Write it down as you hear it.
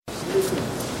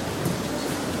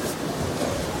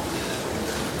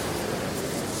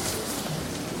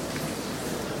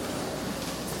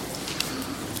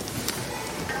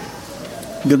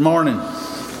Good morning.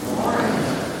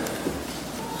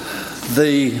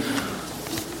 The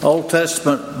Old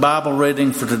Testament Bible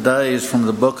reading for today is from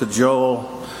the book of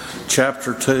Joel,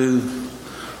 chapter 2,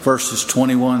 verses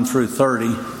 21 through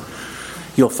 30.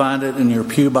 You'll find it in your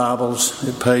pew Bibles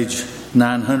at page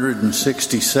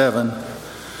 967.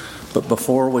 But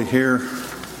before we hear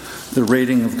the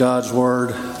reading of God's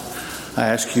Word, I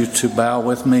ask you to bow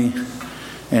with me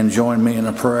and join me in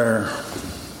a prayer.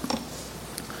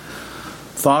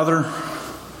 Father,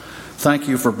 thank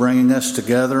you for bringing us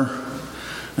together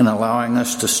and allowing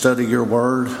us to study your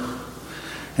word.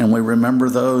 And we remember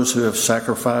those who have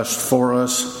sacrificed for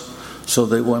us so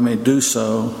that we may do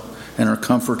so and are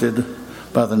comforted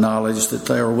by the knowledge that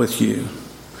they are with you.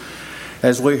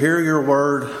 As we hear your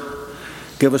word,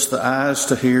 give us the eyes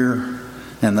to hear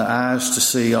and the eyes to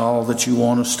see all that you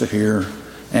want us to hear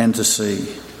and to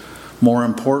see. More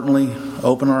importantly,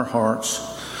 open our hearts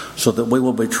so that we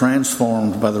will be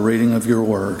transformed by the reading of your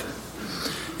word.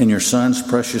 In your Son's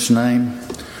precious name,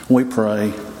 we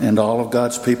pray, and all of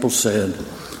God's people said,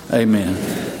 Amen.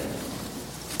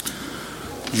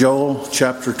 Joel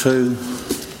chapter 2,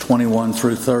 21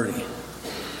 through 30.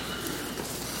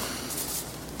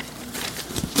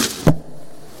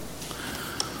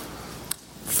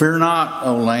 Fear not,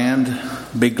 O land,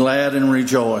 be glad and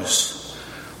rejoice,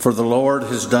 for the Lord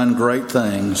has done great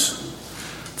things.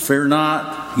 Fear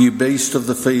not, you beasts of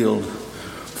the field,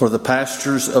 for the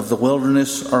pastures of the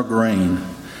wilderness are green,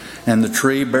 and the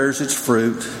tree bears its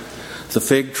fruit. The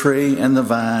fig tree and the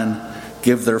vine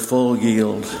give their full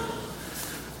yield.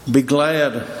 Be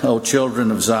glad, O children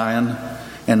of Zion,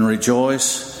 and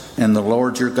rejoice in the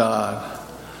Lord your God,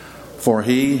 for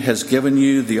he has given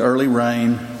you the early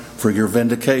rain for your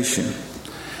vindication.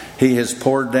 He has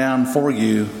poured down for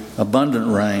you abundant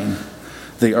rain,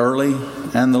 the early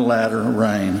and the latter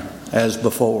rain, as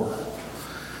before.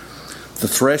 The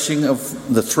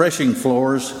threshing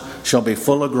floors shall be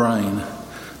full of grain.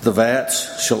 The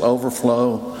vats shall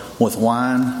overflow with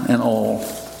wine and oil.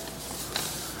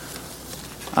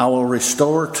 I will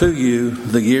restore to you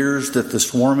the years that the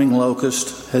swarming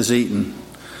locust has eaten,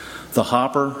 the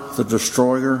hopper, the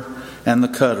destroyer, and the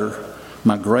cutter,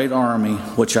 my great army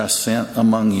which I sent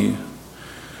among you.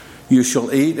 You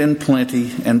shall eat in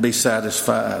plenty and be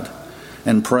satisfied,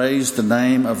 and praise the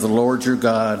name of the Lord your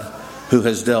God, who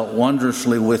has dealt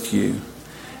wondrously with you,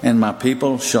 and my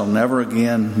people shall never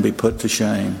again be put to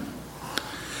shame.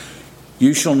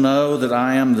 You shall know that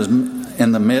I am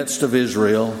in the midst of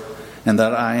Israel, and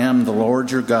that I am the Lord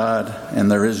your God,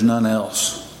 and there is none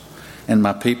else, and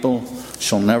my people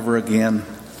shall never again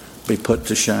be put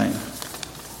to shame.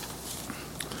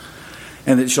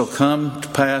 And it shall come to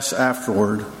pass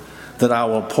afterward that I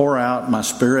will pour out my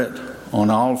spirit on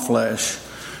all flesh.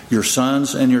 Your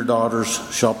sons and your daughters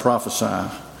shall prophesy.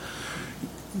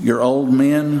 Your old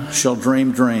men shall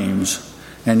dream dreams,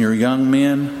 and your young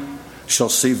men shall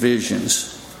see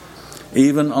visions.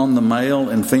 Even on the male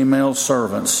and female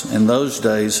servants in those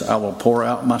days I will pour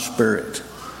out my spirit,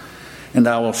 and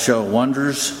I will show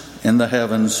wonders in the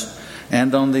heavens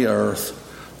and on the earth,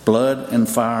 blood and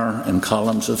fire and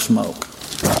columns of smoke.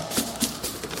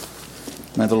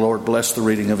 May the Lord bless the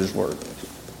reading of his word.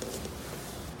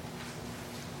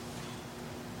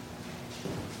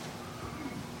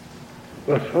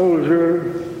 The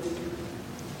soldier,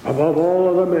 above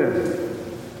all other men,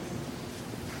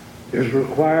 is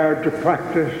required to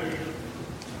practice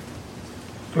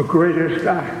the greatest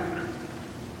act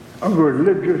of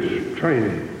religious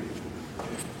training,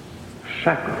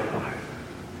 sacrifice.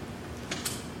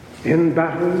 In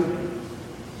battle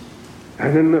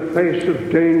and in the face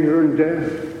of danger and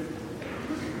death,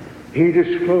 he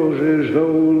discloses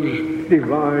those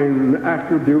divine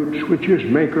attributes which his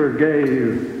Maker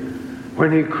gave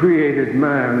when he created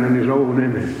man in his own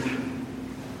image.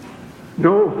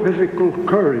 No physical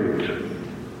courage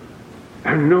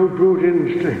and no brute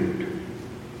instinct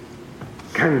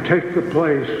can take the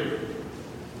place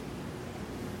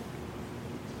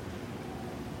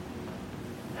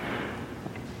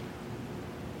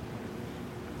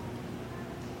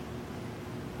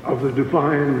of the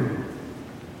divine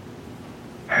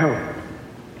help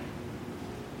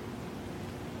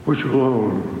which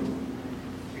alone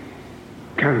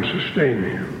can sustain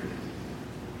him.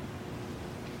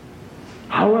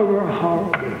 However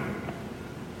horrible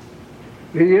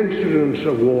the incidents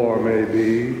of war may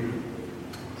be,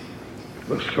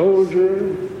 the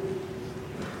soldier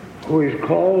who is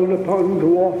called upon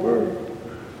to offer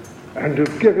and to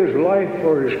give his life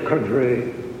for his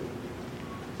country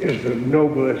is the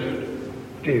noblest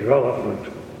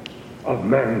development of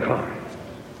mankind.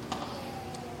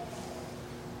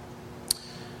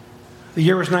 The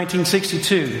year was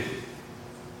 1962,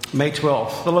 May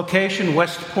 12th. The location,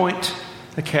 West Point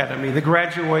Academy. The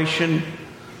graduation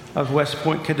of West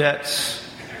Point cadets.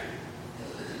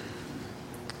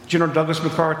 General Douglas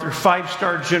MacArthur,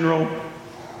 5-star general,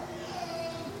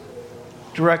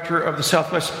 director of the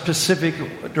Southwest Pacific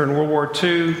during World War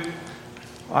II,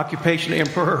 occupation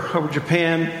emperor over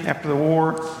Japan after the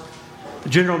war, the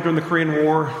general during the Korean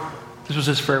War. This was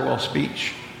his farewell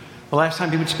speech. The last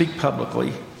time he would speak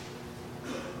publicly.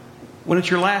 When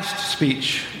it's your last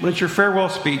speech, when it's your farewell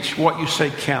speech, what you say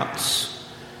counts.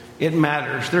 It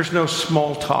matters. There's no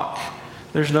small talk.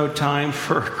 There's no time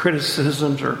for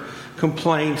criticisms or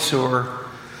complaints or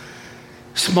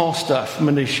small stuff,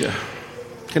 minutia.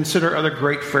 Consider other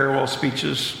great farewell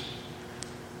speeches.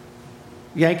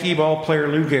 Yankee ball player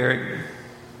Lou Gehrig,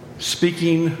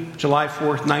 speaking July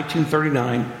 4th,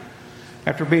 1939,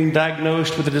 after being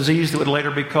diagnosed with a disease that would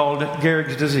later be called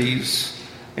Gehrig's disease,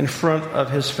 in front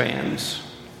of his fans.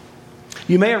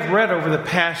 You may have read over the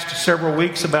past several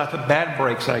weeks about the bad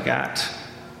breaks I got.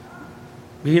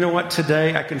 But you know what?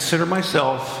 Today I consider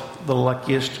myself the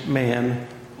luckiest man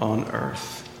on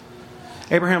earth.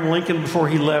 Abraham Lincoln, before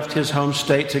he left his home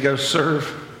state to go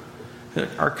serve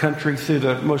our country through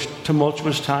the most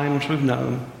tumultuous times we've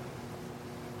known,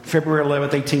 February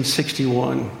 11th,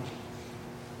 1861, on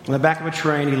the back of a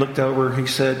train, he looked over, he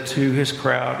said to his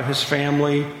crowd, his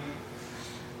family,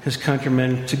 his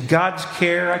countrymen, "To God's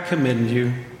care I commend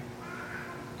you,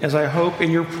 as I hope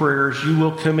in your prayers you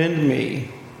will commend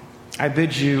me. I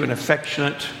bid you an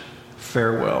affectionate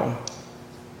farewell."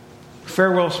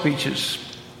 Farewell speeches.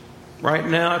 Right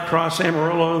now across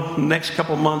Amarillo, next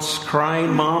couple months,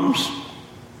 crying moms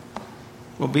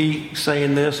will be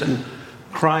saying this, and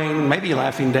crying, maybe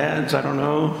laughing dads, I don't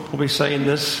know, will be saying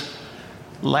this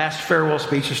last farewell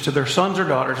speeches to their sons or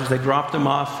daughters as they drop them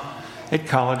off at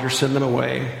college or send them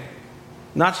away.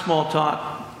 Not small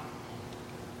talk,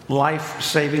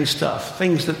 life-saving stuff,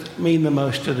 things that mean the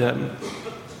most to them.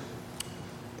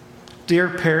 Dear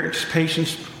parents,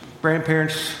 patients,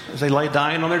 grandparents, as they lay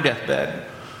dying on their deathbed,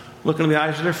 looking in the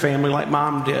eyes of their family like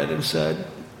Mom did and said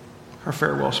her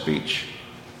farewell speech,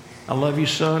 "I love you,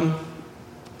 son.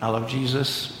 I love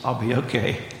Jesus. I'll be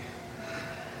okay."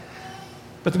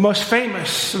 But the most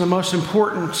famous and the most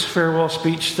important farewell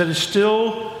speech that is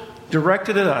still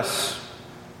directed at us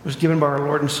was given by our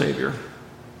Lord and Savior.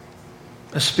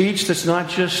 A speech that's not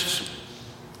just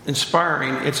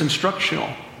inspiring, it's instructional.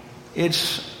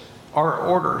 It's our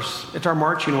orders. It's our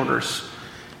marching orders.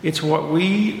 It's what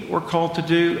we were called to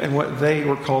do and what they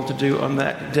were called to do on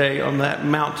that day, on that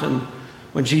mountain,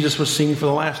 when Jesus was seen for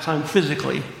the last time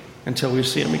physically until we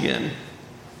see him again.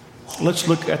 Let's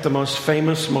look at the most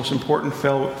famous, most important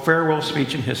farewell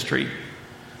speech in history.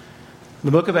 The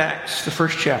book of Acts, the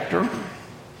first chapter,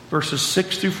 verses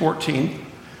 6 through 14,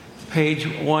 page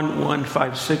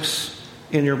 1156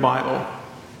 in your Bible.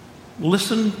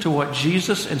 Listen to what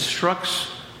Jesus instructs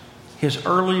his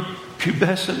early,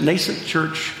 pubescent, nascent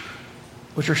church,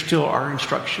 which are still our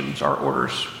instructions, our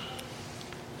orders.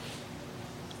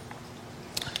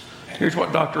 Here's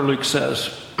what Dr. Luke says.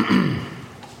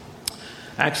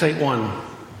 Acts 8:1,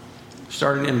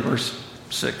 starting in verse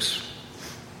 6.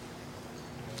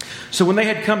 So when they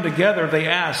had come together, they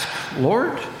asked,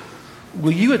 "Lord,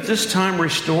 will you at this time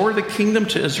restore the kingdom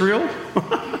to Israel?"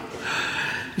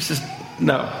 He says,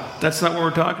 "No, that's not what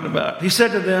we're talking about." He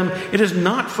said to them, "It is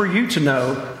not for you to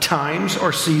know times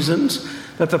or seasons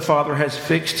that the Father has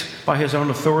fixed by his own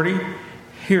authority."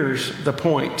 Here's the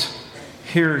point.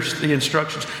 Here's the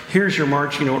instructions. Here's your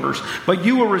marching orders. "But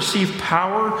you will receive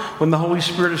power when the Holy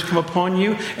Spirit has come upon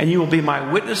you, and you will be my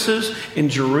witnesses in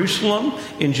Jerusalem,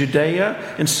 in Judea,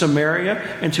 in Samaria,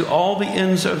 and to all the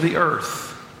ends of the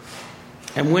earth."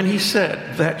 And when he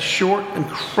said that short,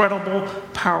 incredible,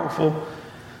 powerful,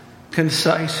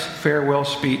 concise farewell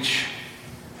speech,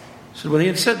 so when he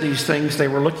had said these things, they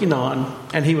were looking on,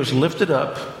 and he was lifted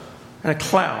up, and a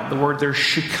cloud, the word there,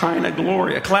 Shekinah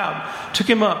glory, a cloud took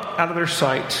him up out of their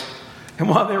sight. And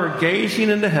while they were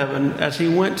gazing into heaven, as he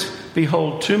went,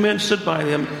 behold, two men stood by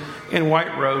them in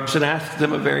white robes and asked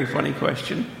them a very funny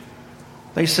question.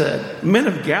 They said, "Men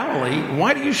of Galilee,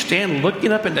 why do you stand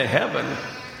looking up into heaven?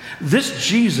 This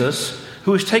Jesus,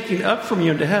 who is taking up from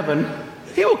you into heaven,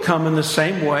 he will come in the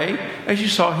same way as you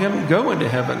saw him go into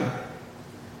heaven."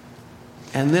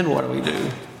 And then what do?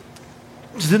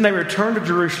 So then they returned to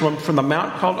Jerusalem from the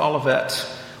mount called Olivet,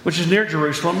 which is near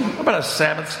Jerusalem, about a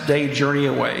Sabbath day journey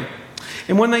away.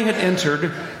 And when they had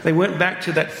entered, they went back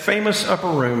to that famous upper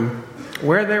room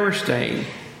where they were staying.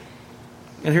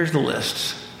 And here's the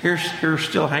list. Here's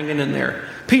still hanging in there.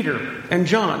 Peter and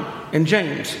John and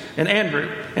James and Andrew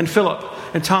and Philip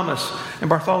and Thomas and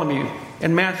Bartholomew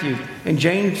and Matthew and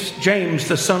James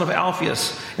the son of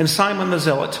Alphaeus and Simon the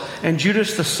Zealot and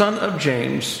Judas the son of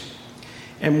James.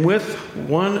 And with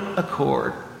one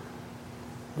accord,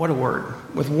 what a word,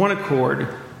 with one accord,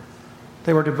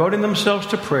 they were devoting themselves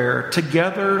to prayer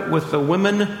together with the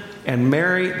women and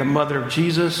Mary, the mother of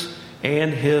Jesus,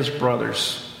 and his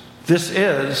brothers. This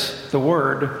is the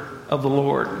word of the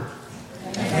Lord.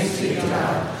 Thanks be to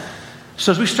God.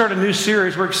 So as we start a new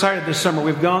series, we're excited this summer.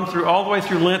 We've gone through all the way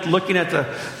through Lent, looking at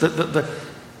the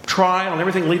trial and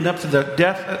everything leading up to the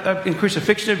death and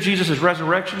crucifixion of Jesus, his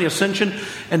resurrection, the ascension,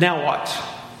 and now what?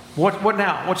 What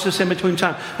now? What's this in between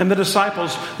time? And the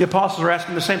disciples, the apostles, are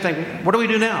asking the same thing. What do we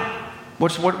do now?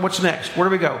 What's next? Where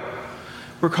do we go?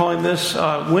 We're calling this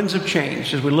Winds of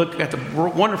Change as we look at the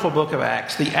wonderful book of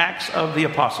Acts, the Acts of the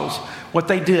Apostles, what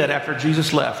they did after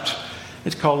Jesus left.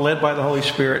 It's called Led by the Holy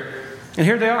Spirit. And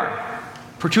here they are.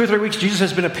 For 2 or 3 weeks, Jesus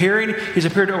has been appearing. He's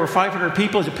appeared to over 500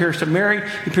 people. He appears to Mary.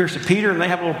 He appears to Peter, and they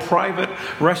have a little private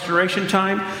restoration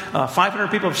time.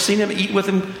 500 people have seen him, eat with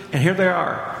him, and here they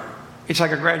are. It's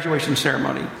like a graduation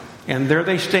ceremony. And there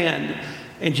they stand,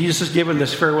 and Jesus has given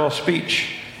this farewell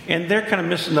speech. And they're kind of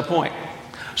missing the point.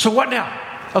 So what now?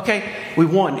 Okay, we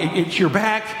won. It's your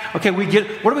back. Okay, we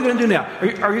get. What are we going to do now? Are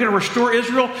you going to restore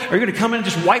Israel? Are you going to come in and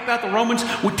just wipe out the Romans?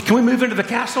 Can we move into the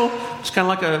castle? It's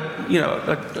kind of like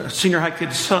a senior high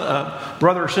kid's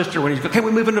brother or sister when he's going, can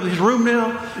we move into his room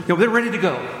now? They're ready to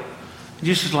go. And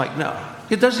Jesus is like, no.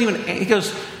 It doesn't even. He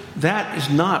goes, that is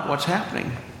not what's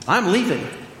happening. I'm leaving.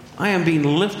 I am being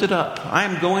lifted up. I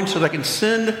am going so that I can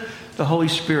send the Holy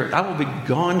Spirit. I will be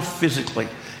gone physically.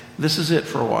 This is it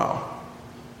for a while.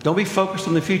 Don't be focused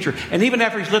on the future. And even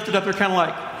after he's lifted up, they're kind of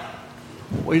like,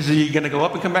 is he going to go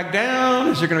up and come back down?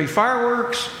 Is there going to be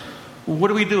fireworks? What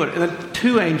are we doing? And the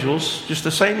 2 angels, just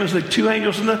the same as the 2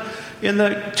 angels in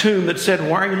the tomb that said,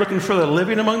 why are you looking for the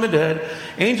living among the dead?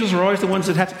 Angels are always the ones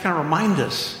that have to kind of remind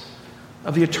us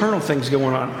of the eternal things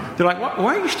going on. They're like,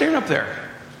 why are you staring up there?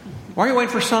 Why are you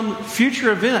waiting for some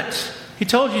future event? He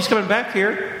told you he's coming back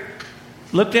here.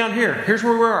 Look down here. Here's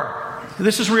where we are.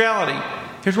 This is reality.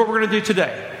 Here's what we're going to do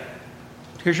today.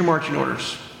 Here's your marching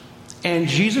orders. And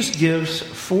Jesus gives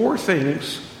 4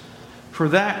 things for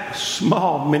that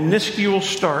small, minuscule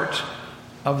start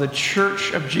of the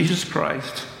Church of Jesus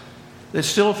Christ that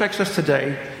still affects us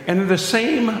today. And they're the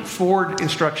same 4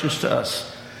 instructions to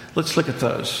us. Let's look at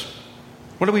those.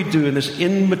 What do we do in this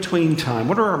in-between time?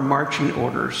 What are our marching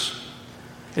orders?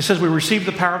 It says we receive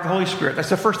the power of the Holy Spirit. That's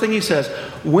the first thing he says.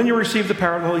 When you receive the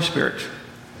power of the Holy Spirit,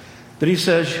 then he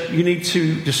says you need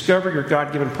to discover your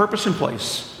God-given purpose and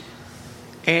place.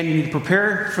 And you need to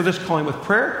prepare for this calling with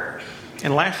prayer.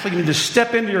 And lastly, you need to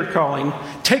step into your calling,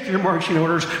 take your marching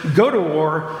orders, go to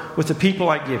war with the people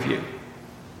I give you.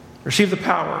 Receive the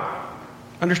power.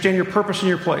 Understand your purpose and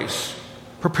your place.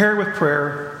 Prepare with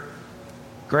prayer.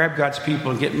 Grab God's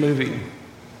people and get moving.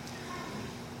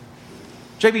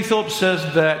 J.B. Phillips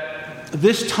says that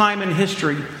this time in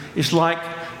history is like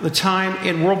the time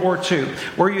in World War II,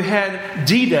 where you had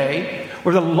D-Day,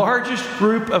 where the largest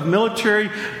group of military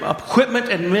equipment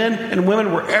and men and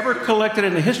women were ever collected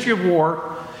in the history of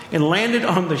war and landed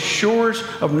on the shores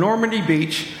of Normandy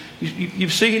Beach.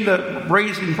 You've seen the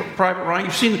Raising Private Ryan.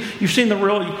 You've seen the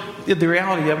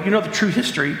reality of it. You know the true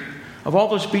history of all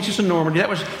those beaches in Normandy. That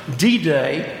was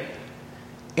D-Day.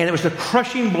 And it was the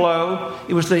crushing blow.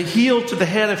 It was the heel to the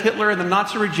head of Hitler and the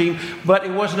Nazi regime, but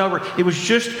it wasn't over. It was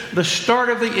just the start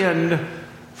of the end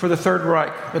for the Third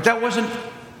Reich. But that wasn't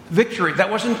victory. That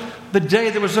wasn't the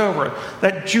day that was over.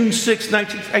 That June 6,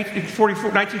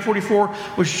 1944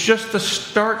 was just the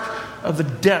start of the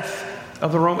death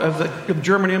of the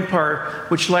German Empire,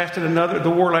 which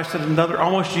the war lasted another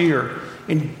almost year.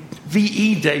 And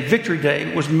VE Day, Victory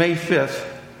Day, was May 5th.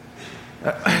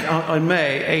 On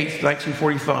May 8th,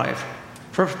 1945.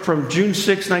 From June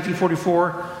 6,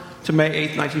 1944 to May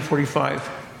 8th, 1945.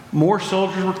 More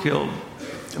soldiers were killed.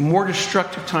 A more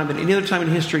destructive time than any other time in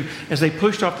history as they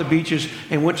pushed off the beaches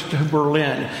and went to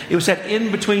Berlin. It was that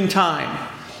in-between time.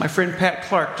 My friend Pat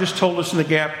Clark just told us in the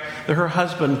Gap that her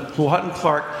husband, Lawton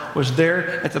Clark, was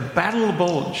there at the Battle of the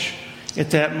Bulge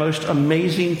at that most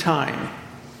amazing time.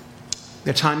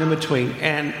 The time in between.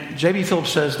 And J.B. Phillips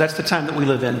says that's the time that we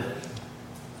live in.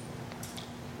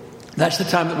 That's the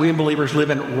time that we believers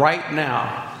live in right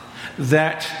now.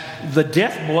 That the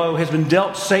death blow has been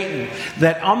dealt Satan.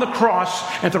 That on the cross,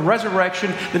 at the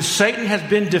resurrection, that Satan has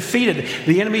been defeated.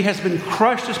 The enemy has been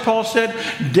crushed, as Paul said.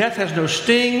 Death has no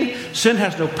sting. Sin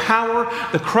has no power.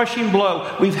 The crushing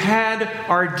blow. We've had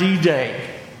our D-Day.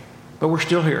 But we're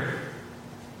still here.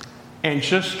 And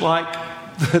just like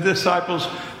the disciples,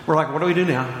 we're like, what do we do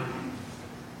now?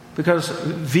 Because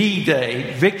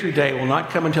Victory Day, will not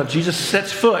come until Jesus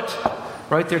sets foot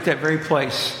right there at that very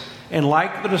place. And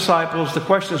like the disciples, the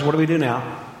question is, what do we do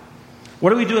now?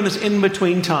 What do we do in this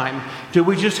in-between time? Do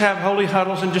we just have holy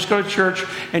huddles and just go to church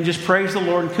and just praise the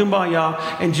Lord and kumbaya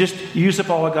and just use up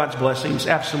all of God's blessings?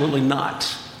 Absolutely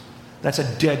not. That's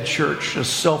a dead church, a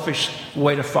selfish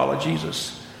way to follow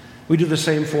Jesus. We do the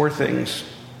same 4 things.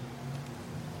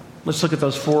 Let's look at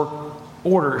those 4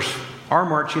 orders, our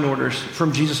marching orders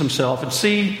from Jesus himself, and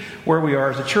see where we are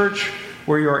as a church,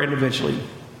 where you are individually.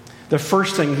 The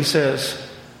first thing he says,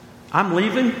 I'm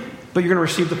leaving, but you're going to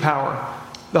receive the power.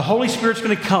 The Holy Spirit's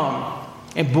going to come.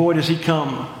 And boy, does he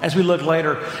come. As we look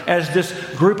later, as this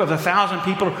group of 1,000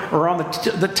 people are on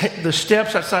the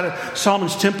steps outside of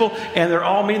Solomon's temple, and they're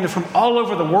all meeting. They're from all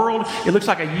over the world. It looks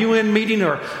like a UN meeting,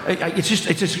 or it's just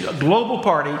a global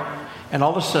party. And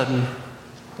all of a sudden,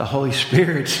 the Holy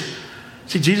Spirit.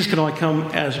 See, Jesus can only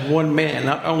come as one man,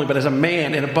 not only, but as a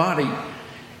man in a body.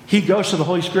 He goes so the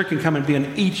Holy Spirit can come and be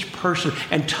in each person.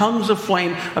 And tongues of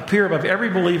flame appear above every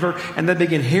believer. And they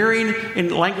begin hearing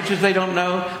in languages they don't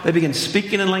know. They begin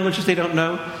speaking in languages they don't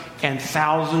know. And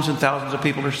thousands of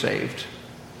people are saved.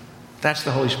 That's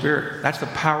the Holy Spirit. That's the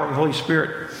power of the Holy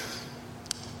Spirit.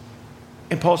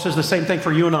 And Paul says the same thing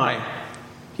for you and I.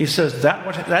 He says that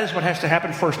is what has to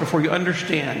happen first before you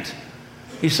understand.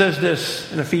 He says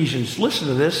this in Ephesians. Listen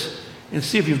to this and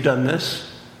see if you've done this.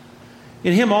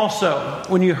 In him also,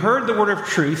 when you heard the word of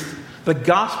truth, the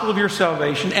gospel of your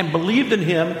salvation, and believed in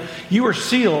him, you were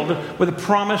sealed with the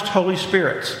promised Holy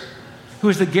Spirit, who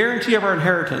is the guarantee of our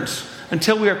inheritance,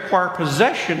 until we acquire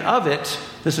possession of it,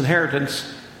 this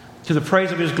inheritance, to the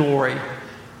praise of his glory.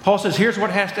 Paul says, here's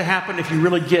what has to happen if you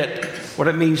really get what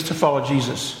it means to follow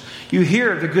Jesus. You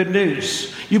hear the good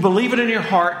news. You believe it in your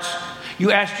heart. You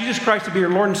ask Jesus Christ to be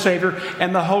your Lord and Savior,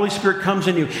 and the Holy Spirit comes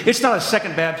in you. It's not a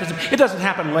second baptism. It doesn't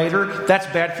happen later. That's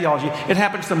bad theology. It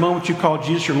happens the moment you call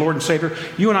Jesus your Lord and Savior.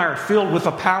 You and I are filled with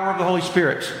the power of the Holy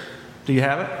Spirit. Do you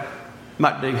have it?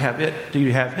 Not do you have it. Do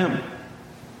you have him?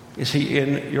 Is he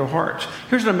in your heart?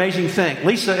 Here's an amazing thing.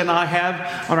 Lisa and I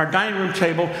have on our dining room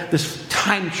table this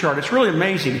time chart. It's really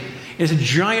amazing. It's a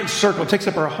giant circle. It takes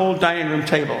up our whole dining room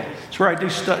table. It's where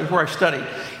I study.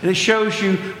 And it shows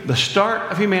you the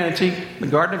start of humanity, the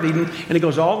Garden of Eden, and it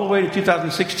goes all the way to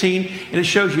 2016. And it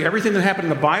shows you everything that happened in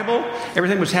the Bible,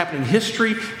 everything that's happened in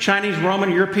history, Chinese,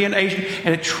 Roman, European, Asian,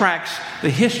 and it tracks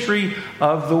the history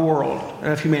of the world,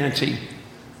 of humanity.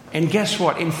 And guess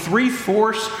what? In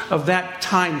 3/4 of that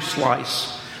time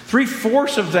slice,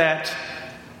 3/4 of that,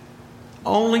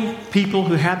 only people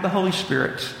who had the Holy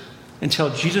Spirit,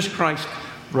 until Jesus Christ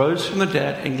rose from the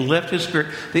dead and left his Spirit,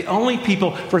 the only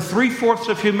people for 3/4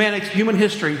 of human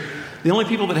history, the only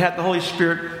people that had the Holy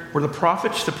Spirit were the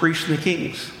prophets, the priests, and the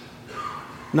kings.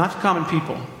 Not the common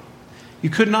people. You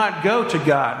could not go to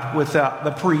God without the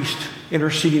priest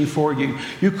interceding for you.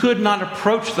 You could not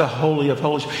approach the Holy of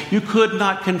Holies. You could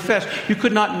not confess. You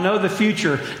could not know the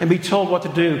future and be told what to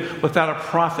do without a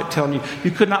prophet telling you. You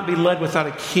could not be led without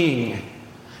a king.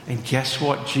 And guess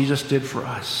what Jesus did for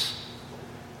us?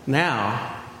 Now,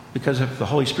 because of the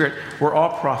Holy Spirit, we're all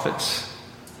prophets.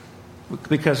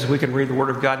 Because we can read the Word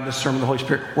of God and discern the Holy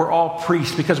Spirit. We're all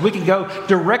priests because we can go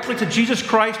directly to Jesus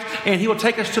Christ and he will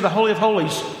take us to the Holy of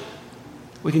Holies.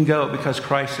 We can go because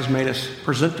Christ has made us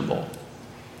presentable.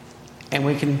 And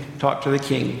we can talk to the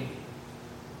King.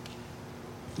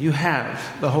 You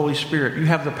have the Holy Spirit. You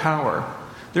have the power.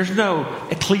 There's no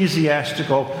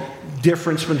ecclesiastical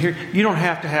difference from here. You don't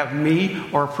have to have me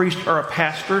or a priest or a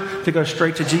pastor to go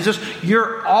straight to Jesus.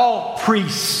 You're all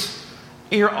priests.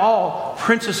 You're all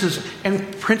princesses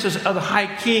and princes of the High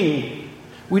King.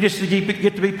 We just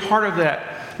get to be part of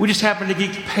that. We just happen to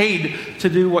get paid to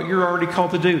do what you're already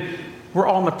called to do. We're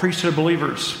all in the priesthood of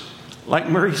believers. Like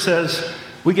Murray says,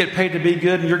 we get paid to be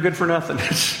good and you're good for nothing.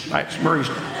 It's Murray's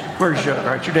joke,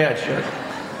 right? Your dad's joke.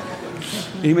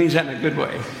 He means that in a good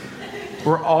way.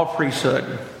 We're all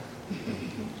priesthood.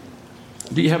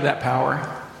 Do you have that power?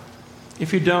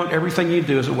 If you don't, everything you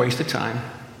do is a waste of time.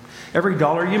 Every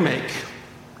dollar you make,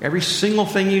 every single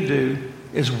thing you do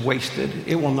is wasted.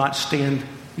 It will not stand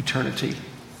eternity.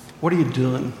 What are you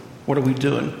doing? What are we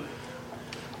doing?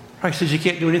 Christ says you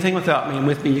can't do anything without me, and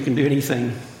with me you can do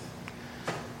anything.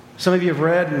 Some of you have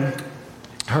read and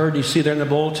heard, you see there in the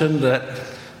bulletin that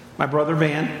my brother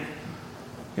Van,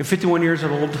 at 51 years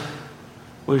old,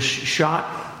 was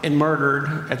shot and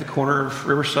murdered at the corner of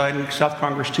Riverside and South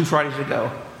Congress 2 Fridays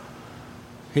ago.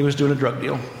 He was doing a drug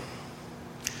deal.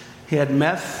 He had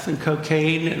meth and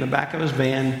cocaine in the back of his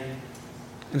van,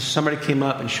 and somebody came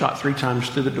up and shot 3 times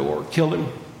through the door, killed him.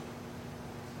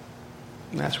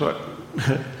 And that's what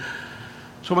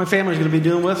my family's going to be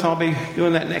dealing with. I'll be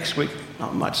doing that next week.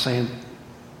 I'm not saying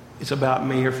it's about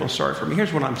me or feel sorry for me.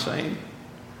 Here's what I'm saying.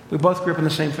 We both grew up in the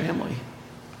same family.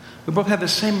 We both had the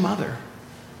same mother.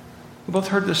 We both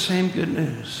heard the same good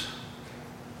news.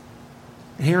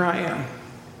 And here I am.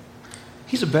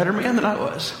 He's a better man than I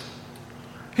was.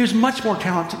 He was a much more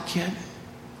talented kid.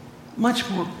 Much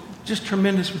more just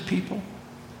tremendous with people.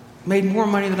 Made more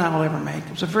money than I will ever make.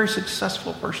 Was a very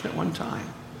successful person at one time.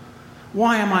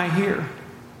 Why am I here?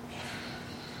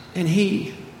 And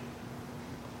he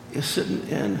is sitting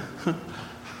in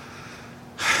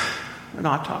an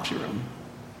autopsy room.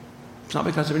 It's not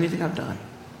because of anything I've done.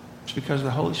 It's because of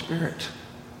the Holy Spirit.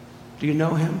 Do you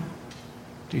know him?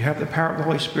 Do you have the power of the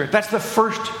Holy Spirit? That's the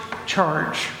first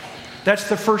charge. That's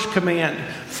the first command.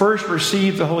 First,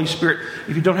 receive the Holy Spirit.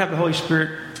 If you don't have the Holy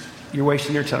Spirit, you're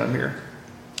wasting your time here.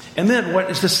 And then what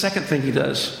is the second thing he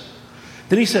does?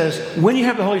 Then he says, when you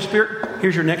have the Holy Spirit,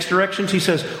 here's your next directions. He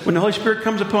says, when the Holy Spirit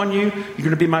comes upon you, you're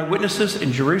going to be my witnesses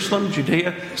in Jerusalem,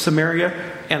 Judea, Samaria,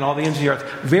 and all the ends of the earth.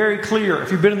 Very clear.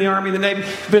 If you've been in the army, the Navy,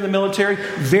 if you've been in the military,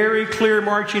 very clear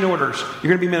marching orders. You're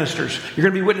going to be ministers. You're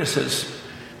going to be witnesses.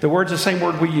 The word's the same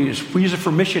word we use. We use it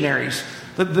for missionaries.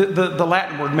 The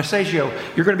Latin word, messagio.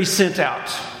 You're going to be sent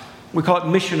out. We call it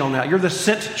missional now. You're the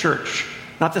sent church,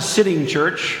 not the sitting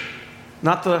church,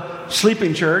 not the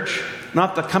sleeping church,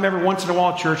 not the come every once in a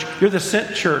while church. You're the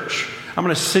sent church. I'm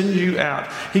going to send you out.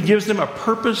 He gives them a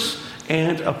purpose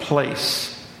and a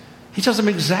place. He tells them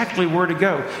exactly where to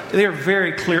go. They are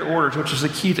very clear orders, which is the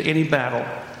key to any battle.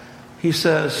 He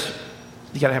says,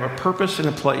 you got to have a purpose and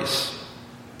a place.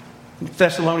 In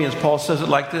Thessalonians, Paul says it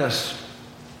like this.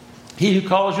 He who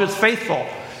calls you is faithful.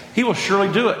 He will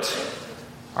surely do it.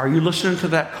 Are you listening to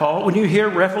that call? When you hear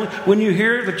reveille, when you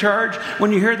hear the charge,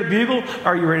 when you hear the bugle,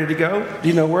 are you ready to go? Do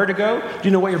you know where to go? Do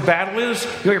you know what your battle is? Do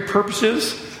you know what your purpose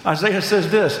is? Isaiah says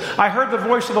this, I heard the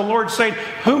voice of the Lord saying,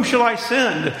 whom shall I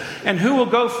send? And who will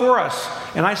go for us?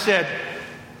 And I said,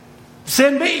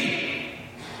 send me.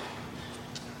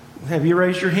 Have you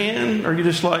raised your hand? Or are you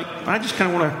just like, I just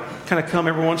kind of want to come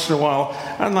every once in a while.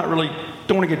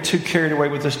 Don't want to get too carried away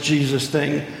with this Jesus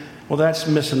thing. Well, that's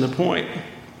missing the point.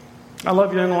 I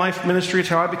love Young Life Ministry. It's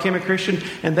how I became a Christian.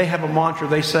 And they have a mantra.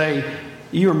 They say,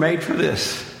 you were made for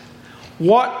this.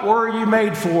 What were you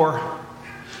made for?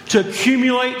 To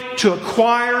accumulate, to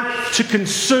acquire, to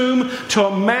consume, to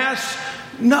amass?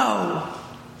 No.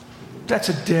 That's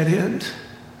a dead end.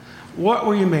 What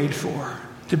were you made for?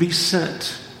 To be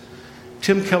sent.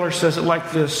 Tim Keller says it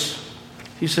like this.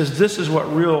 He says, this is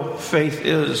what real faith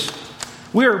is.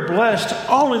 We are blessed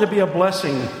only to be a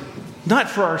blessing. Not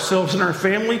for ourselves and our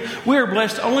family. We are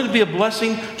blessed only to be a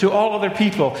blessing to all other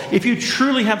people. If you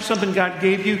truly have something God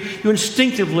gave you, you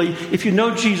instinctively, if you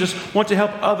know Jesus, want to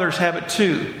help others have it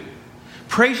too.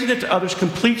 Praising it to others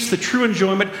completes the true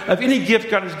enjoyment of any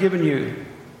gift God has given you.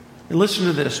 And listen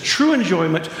to this. True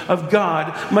enjoyment of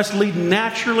God must lead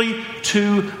naturally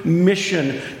to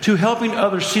mission, to helping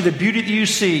others see the beauty that you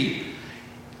see.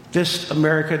 This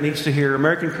America needs to hear.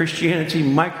 American Christianity,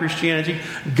 my Christianity.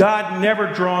 God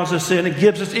never draws us in and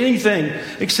gives us anything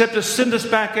except to send us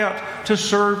back out to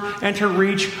serve and to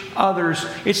reach others.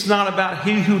 It's not about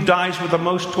he who dies with the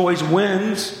most toys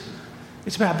wins.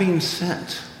 It's about being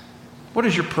sent. What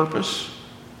is your purpose?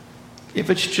 If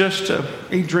it's just to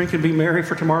eat, drink, and be merry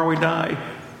for tomorrow we die,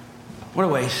 what a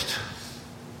waste.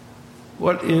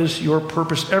 What is your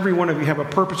purpose? Every one of you have a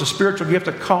purpose, a spiritual gift,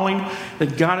 a calling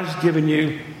that God has given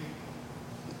you.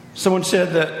 Someone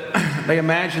said that they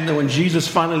imagined that when Jesus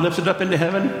finally lifted up into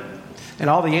heaven and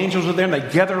all the angels are there and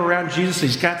they gather around Jesus,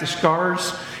 he's got the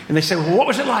scars, and they say, well, what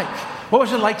was it like? What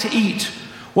was it like to eat?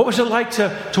 What was it like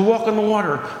to walk on the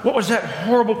water? What was that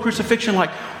horrible crucifixion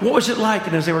like? What was it like?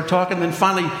 And as they were talking, then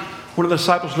finally one of the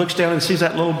disciples looks down and sees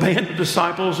that little band of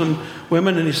disciples and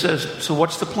women, and he says, so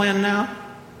what's the plan now?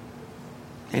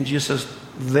 And Jesus says,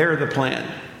 they're the plan.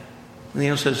 And the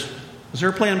angel says, is there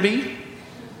a plan B?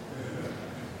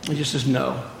 He just says,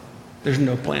 no, there's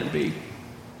no plan B.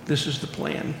 This is the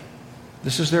plan.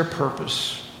 This is their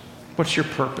purpose. What's your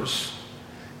purpose?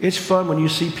 It's fun when you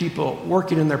see people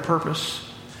working in their purpose.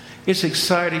 It's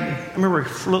exciting. I remember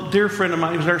a dear friend of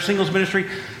mine, he was in our singles ministry.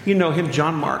 You know him,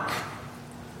 John Mark.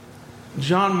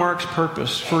 John Mark's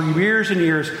purpose for years and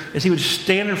years is he would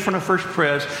stand in front of First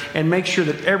Pres and make sure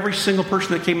that every single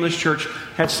person that came to this church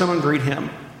had someone greet him.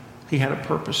 He had a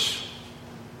purpose.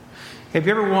 Have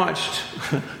you ever watched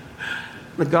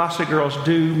the Gossip Girls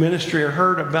do ministry or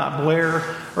heard about Blair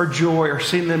or Joy or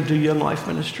seen them do Young Life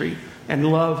ministry and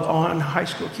love on high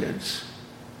school kids?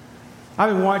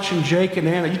 I've been watching Jake and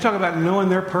Anna. You talk about knowing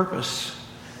their purpose.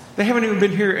 They haven't even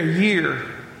been here a year.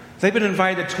 They've been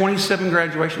invited to 27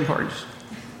 graduation parties.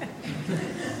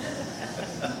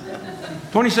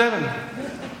 27.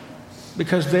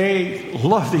 Because they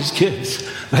love these kids.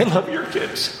 They love your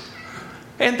kids.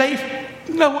 And they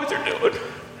know what they're doing.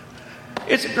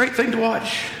 It's a great thing to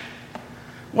watch.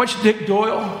 Watch Dick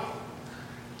Doyle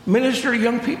minister to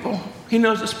young people. He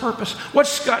knows his purpose. Watch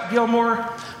Scott Gilmore.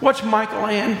 Watch Michael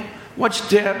Ann. Watch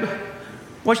Deb.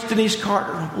 Watch Denise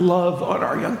Carter love on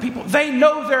our young people. They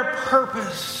know their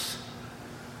purpose.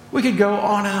 We could go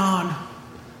on and on.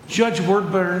 Judge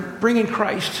Wordburn bringing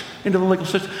Christ into the legal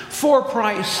system. For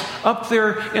Price up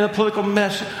there in a political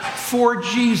mess. For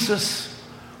Jesus.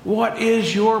 What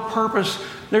is your purpose?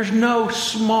 There's no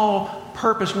small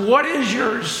purpose. What is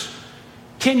yours?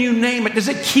 Can you name it? Does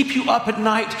it keep you up at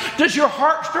night? Does your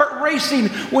heart start racing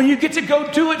when you get to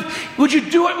go do it? Would you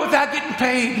do it without getting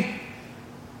paid?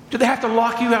 Do they have to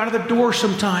lock you out of the door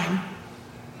sometime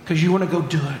because you want to go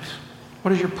do it?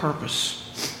 What is your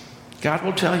purpose? God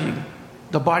will tell you.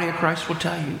 The body of Christ will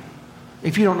tell you.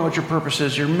 If you don't know what your purpose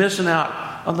is, you're missing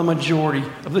out on the majority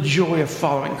of the joy of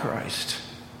following Christ.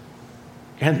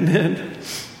 And then,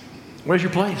 what is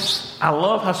your place? I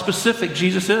love how specific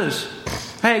Jesus is.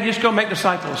 Hey, just go make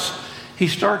disciples. He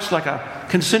starts like a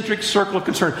concentric circle of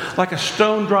concern, like a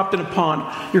stone dropped in a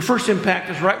pond. Your first impact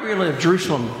is right where you live,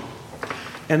 Jerusalem.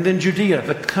 And then Judea,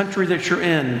 the country that you're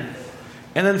in.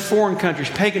 And then foreign countries,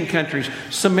 pagan countries,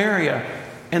 Samaria,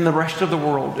 and the rest of the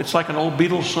world. It's like an old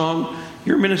Beatles song.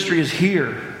 Your ministry is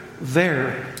here,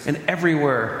 there, and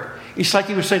everywhere. It's like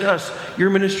he would say to us, your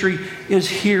ministry is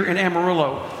here in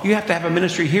Amarillo. You have to have a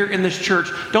ministry here in this church.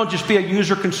 Don't just be a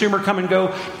user, consumer, come and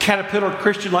go, caterpillar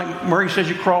Christian like Murray says,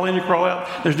 you crawl in, you crawl out.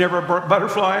 There's never a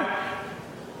butterfly.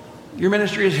 Your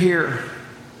ministry is here.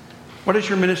 What is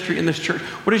your ministry in this church?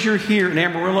 What is your here in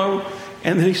Amarillo?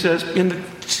 And then he says, in the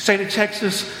state of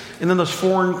Texas, and then those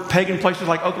foreign pagan places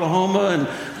like Oklahoma and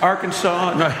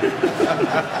Arkansas.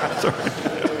 Sorry.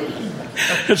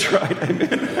 That's right, amen.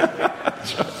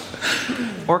 That's right.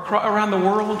 Or around the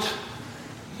world.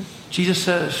 Jesus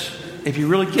says, if you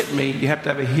really get me, you have to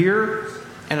have a here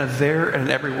and a there and an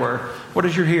everywhere. What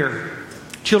is your here?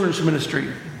 Children's ministry.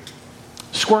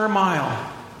 Square Mile.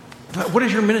 What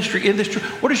is your ministry in this church?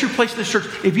 What is your place in this church?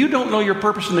 If you don't know your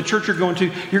purpose in the church you're going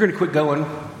to, you're going to quit going.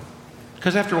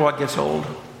 Because after a while it gets old.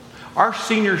 Our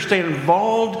seniors stay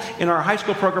involved in our high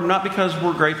school program not because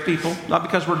we're great people, not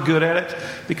because we're good at it,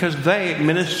 because they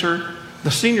minister. The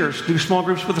seniors do small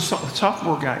groups with the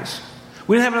sophomore guys.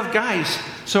 We didn't have enough guys,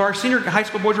 so our senior high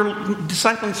school boys are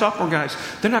discipling sophomore guys.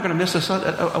 They're not going to miss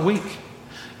a week.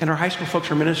 And our high school folks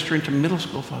are ministering to middle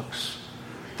school folks.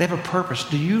 They have a purpose.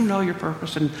 Do you know your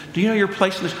purpose? And do you know your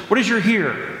place in this? What is your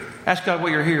here? Ask God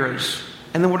what your here is.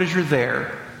 And then what is your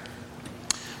there?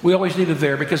 We always need a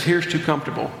there because here's too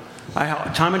comfortable.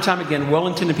 Time and time again,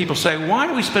 well-intended people say, why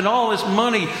do we spend all this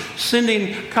money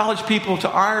sending college people to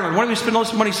Ireland? Why do we spend all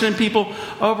this money sending people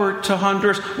over to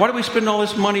Honduras? Why do we spend all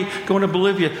this money going to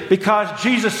Bolivia? Because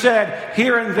Jesus said,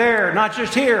 here and there, not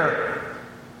just here.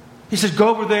 He says, go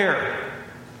over there.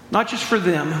 Not just for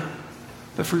them,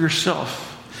 but for yourself.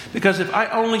 Because if I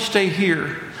only stay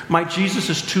here, my Jesus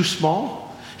is too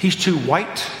small. He's too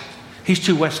white. He's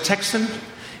too West Texan.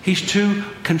 He's too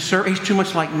conservative. He's too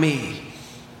much like me.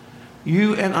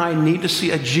 You and I need to see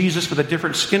a Jesus with a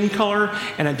different skin color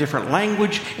and a different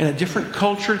language and a different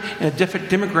culture and a different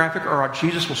demographic, or our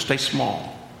Jesus will stay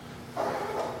small.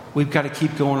 We've got to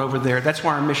keep going over there. That's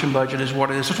why our mission budget is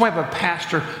what it is. That's why I have a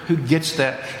pastor who gets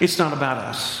that. It's not about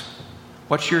us.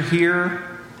 What's your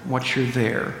here, what's your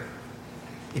there.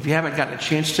 If you haven't gotten a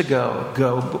chance to go,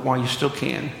 but while you still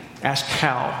can. Ask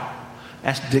Cal.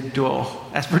 Ask Dick Doyle.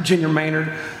 Ask Virginia Maynard,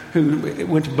 who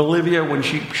went to Bolivia when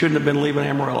she shouldn't have been leaving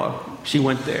Amarillo. She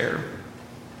went there.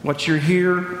 What's your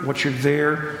here? What's your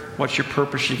there? What's your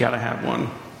purpose? You got to have one.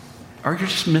 Or you're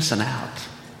just missing out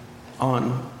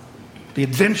on the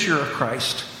adventure of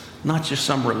Christ, not just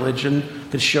some religion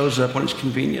that shows up when it's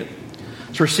convenient.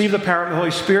 So receive the power of the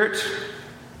Holy Spirit.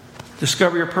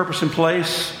 Discover your purpose and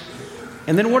place.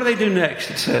 And then what do they do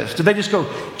next, it says? Do they just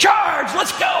go, charge,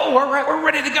 let's go, all right, we're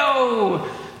ready to go?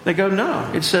 They go,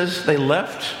 no. It says they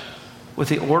left with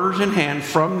the orders in hand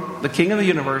from the King of the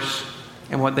universe.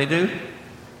 And what they do?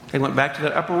 They went back to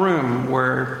that upper room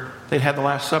where they had the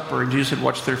Last Supper, and Jesus had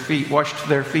washed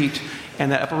their feet.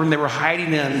 And that upper room they were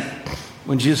hiding in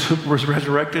when Jesus was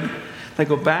resurrected. They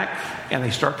go back and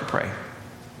they start to pray.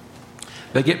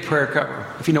 They get prayer cover.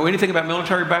 If you know anything about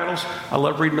military battles, I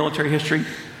love reading military history.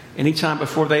 Anytime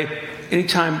before they any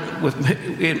time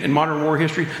in modern war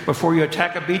history, before you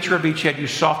attack a beach or a beachhead, you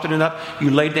soften it up.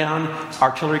 You lay down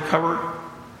artillery cover.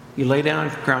 You lay down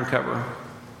ground cover.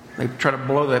 They try to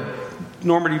blow that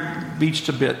Normandy beach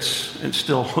to bits, and it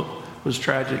still was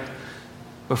tragic.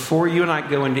 Before you and I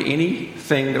go into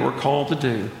anything that we're called to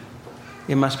do,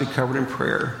 it must be covered in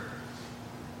prayer.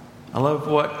 I love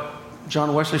what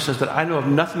John Wesley says, that I know of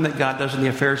nothing that God does in the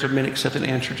affairs of men except an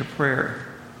answer to prayer.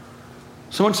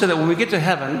 Someone said that when we get to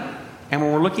heaven, and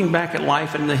when we're looking back at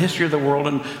life and the history of the world,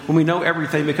 and when we know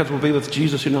everything because we'll be with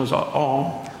Jesus who knows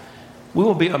all, we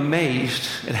will be amazed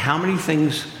at how many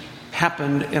things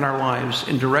happened in our lives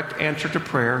in direct answer to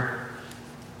prayer,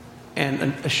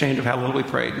 and ashamed of how little we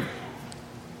prayed.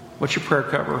 What's your prayer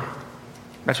cover?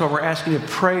 That's why we're asking you to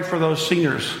pray for those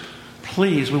seniors.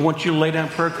 Please, we want you to lay down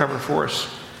prayer cover for us.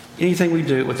 Anything we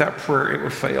do without prayer, it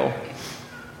would fail.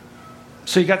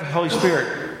 So you got the Holy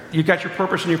Spirit. You got your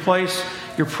purpose in your place.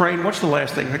 You're praying. What's the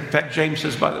last thing? In fact, James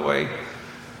says, by the way,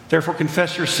 therefore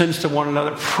confess your sins to one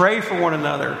another. Pray for one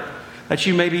another that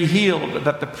you may be healed.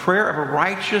 That the prayer of a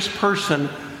righteous person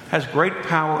has great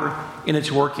power in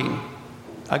its working.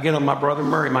 Again, on my brother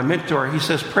Murray, my mentor, he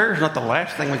says prayer is not the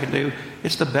last thing we can do.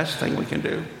 It's the best thing we can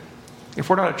do. If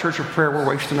we're not a church of prayer, we're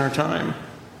wasting our time.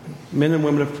 Men and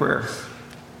women of prayer.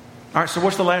 All right, so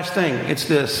what's the last thing? It's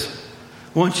this.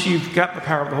 Once you've got the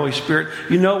power of the Holy Spirit,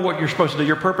 you know what you're supposed to do.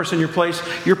 Your purpose in your place.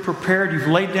 You're prepared. You've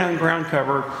laid down ground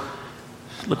cover.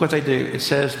 Look what they do. It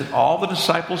says that all the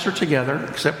disciples are together,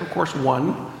 except, of course,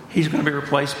 one. He's going to be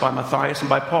replaced by Matthias and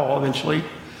by Paul eventually.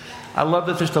 I love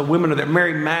that there's the women are there.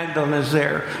 Mary Magdalene is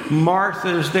there. Martha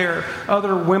is there.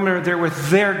 Other women are there with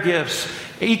their gifts,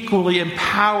 equally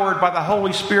empowered by the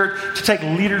Holy Spirit to take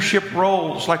leadership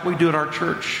roles like we do in our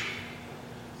church.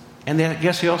 And then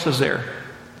guess who else is there?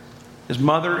 His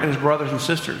mother and his brothers and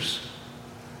sisters.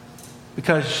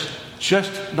 Because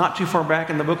just not too far back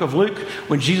in the book of Luke,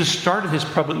 when Jesus started his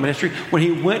public ministry, when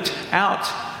he went out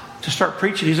to start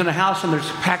preaching, he's in a house and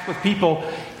there's packed with people,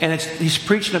 and he's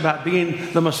preaching about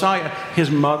being the Messiah.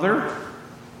 His mother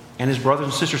and his brothers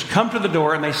and sisters come to the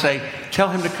door and they say, tell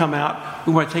him to come out.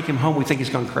 We want to take him home. We think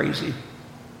he's gone crazy.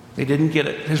 They didn't get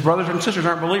it. His brothers and sisters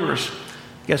aren't believers.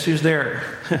 Guess who's there?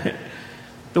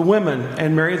 The women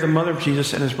and Mary, the mother of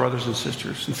Jesus, and his brothers and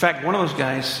sisters. In fact, one of those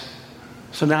guys,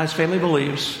 so now his family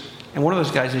believes, and one of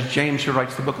those guys is James, who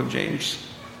writes the book of James.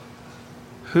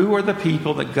 Who are the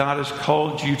people that God has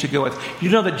called you to go with? You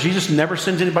know that Jesus never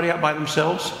sends anybody out by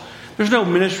themselves? There's no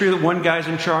ministry that one guy's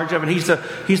in charge of, and he's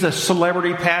the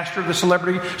celebrity pastor, the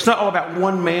celebrity. It's not all about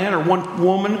one man or one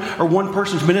woman or one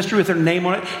person's ministry with their name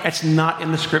on it. That's not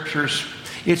in the scriptures.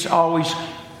 It's always,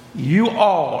 you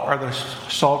all are the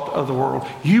salt of the world.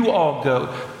 You all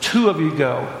go. Two of you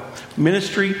go.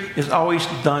 Ministry is always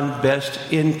done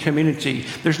best in community.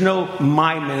 There's no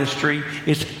my ministry,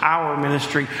 it's our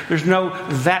ministry. There's no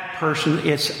that person,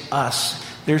 it's us.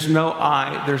 There's no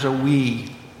I, there's a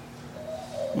we.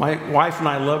 My wife and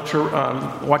I love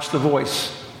to watch The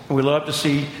Voice. And we love to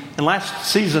see, and last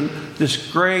season,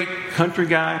 this great country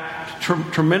guy,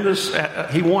 tremendous,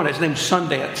 he won. His name's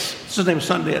Sundance. His name is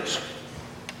Sundance.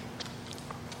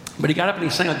 But he got up and he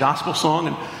sang a gospel song,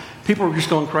 and people were just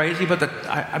going crazy. But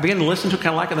I began to listen to it,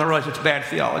 kind of like it, and I realized it's bad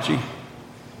theology.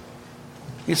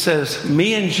 It says,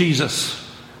 me and Jesus,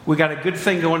 we got a good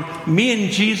thing going. Me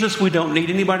and Jesus, we don't need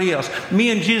anybody else.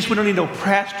 Me and Jesus, we don't need no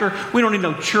pastor. We don't need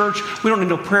no church. We don't need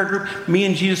no prayer group. Me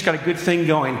and Jesus got a good thing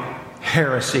going.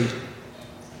 Heresy.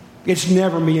 It's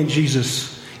never me and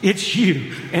Jesus. It's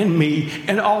you and me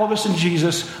and all of us in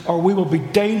Jesus, or we will be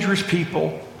dangerous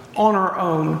people on our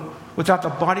own without the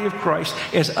body of Christ.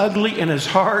 As ugly and as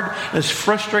hard and as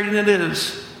frustrating it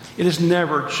is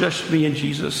never just me and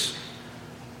Jesus.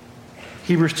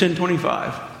 Hebrews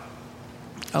 10:25.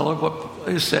 I love what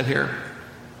is said here.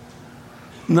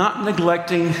 Not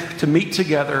neglecting to meet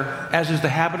together, as is the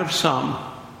habit of some,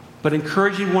 but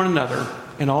encouraging one another,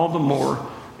 and all the more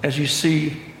as you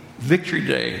see Victory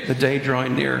Day, the day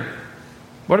drawing near.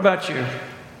 What about you?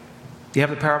 You have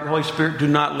the power of the Holy Spirit. Do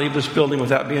not leave this building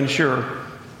without being sure.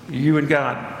 You and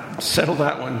God, settle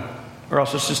that one, or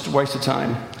else it's just a waste of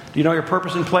time. Do you know your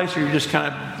purpose in place, or you're just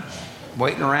kind of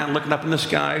waiting around, looking up in the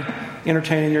sky,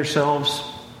 entertaining yourselves,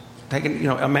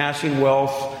 amassing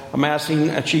wealth, amassing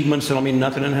achievements that'll mean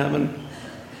nothing in heaven?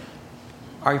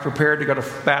 Are you prepared to go to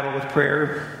battle with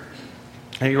prayer?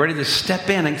 Are you ready to step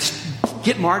in and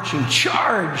get marching,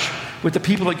 charge with the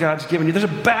people that God's given you? There's a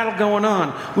battle going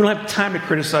on. We don't have time to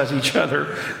criticize each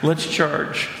other. Let's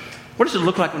charge. What does it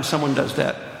look like when someone does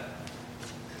that?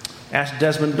 Ask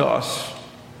Desmond Doss,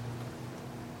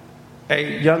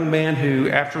 a young man who,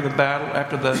 after the battle,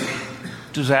 after the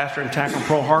disaster and attack on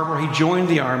Pearl Harbor, he joined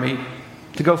the Army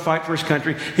to go fight for his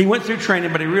country. He went through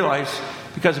training, but he realized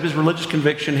because of his religious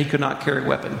conviction, he could not carry a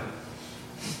weapon.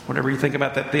 Whatever you think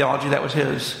about that theology, that was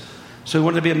his. So he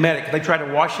wanted to be a medic. They tried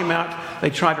to wash him out. They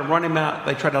tried to run him out.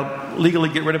 They tried to legally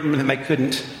get rid of him, and they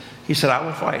couldn't. He said, I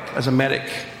will fight as a medic.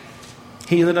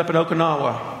 He ended up in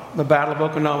Okinawa, the Battle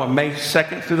of Okinawa, May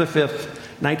 2nd through the 5th,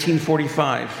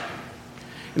 1945.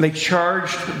 And they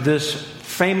charged this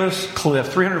famous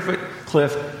cliff, 300-foot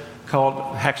cliff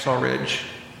called Hacksaw Ridge.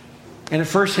 And at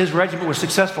first his regiment was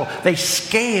successful. They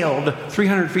scaled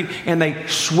 300 feet and they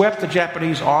swept the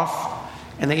Japanese off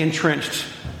and they entrenched.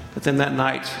 But then that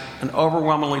night, an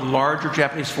overwhelmingly larger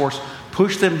Japanese force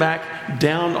pushed them back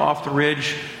down off the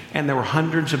ridge, and there were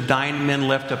hundreds of dying men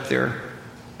left up there.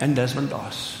 And Desmond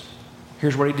Doss.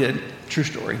 Here's what he did. True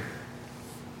story.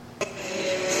 You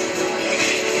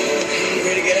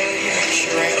ready to get out of here?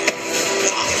 Sure am.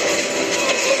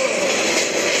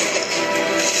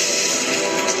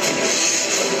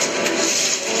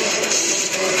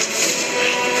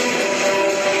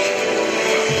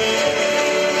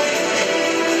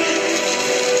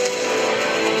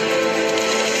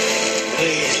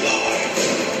 Please, Lord,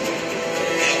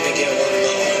 help me get one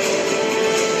more.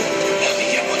 Help me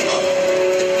get one more.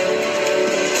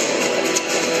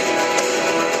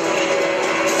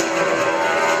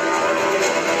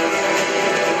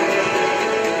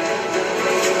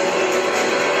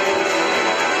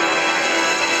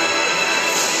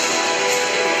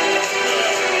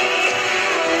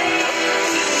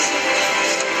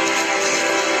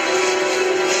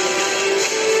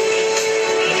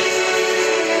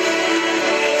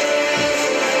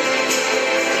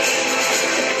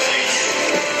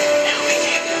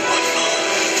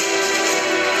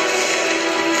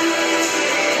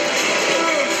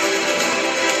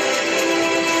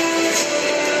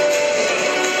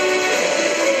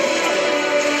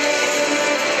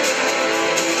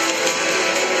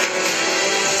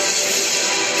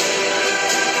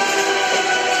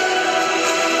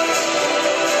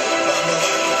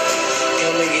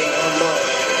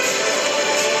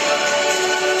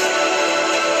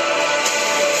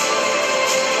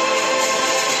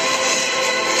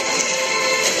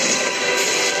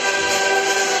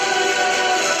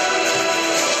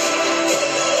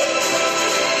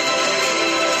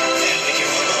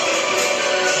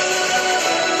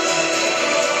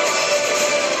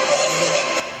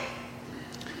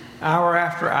 Hour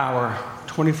after hour,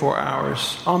 24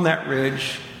 hours, on that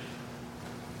ridge,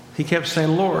 he kept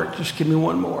saying, Lord, just give me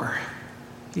one more.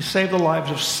 He saved the lives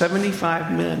of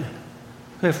 75 men.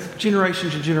 If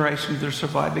generations and generations that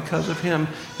survived because of him,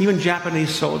 even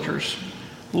Japanese soldiers.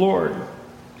 Lord,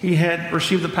 he had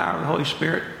received the power of the Holy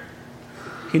Spirit.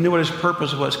 He knew what his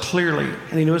purpose was clearly,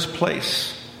 and he knew his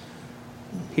place.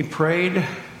 He prayed,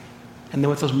 and then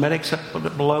with those medics up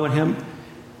below him,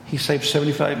 he saved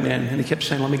 75 men, and he kept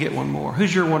saying, let me get one more.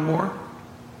 Who's your one more?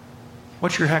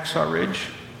 What's your Hacksaw Ridge?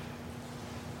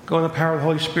 Go in the power of the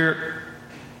Holy Spirit.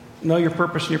 Know your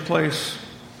purpose and your place.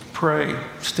 Pray.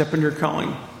 Step into your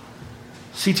calling.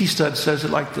 C.T. Studd says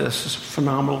it like this. It's a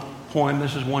phenomenal poem.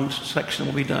 This is one section.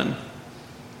 We'll be done.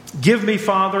 Give me,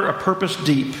 Father, a purpose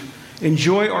deep.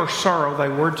 Enjoy or sorrow thy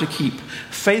word to keep.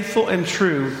 Faithful and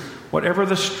true, whatever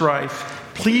the strife,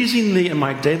 pleasing thee in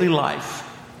my daily life.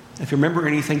 If you remember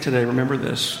anything today, remember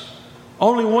this.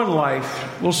 Only one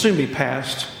life will soon be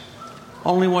past.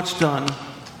 Only what's done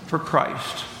for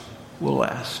Christ will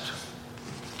last.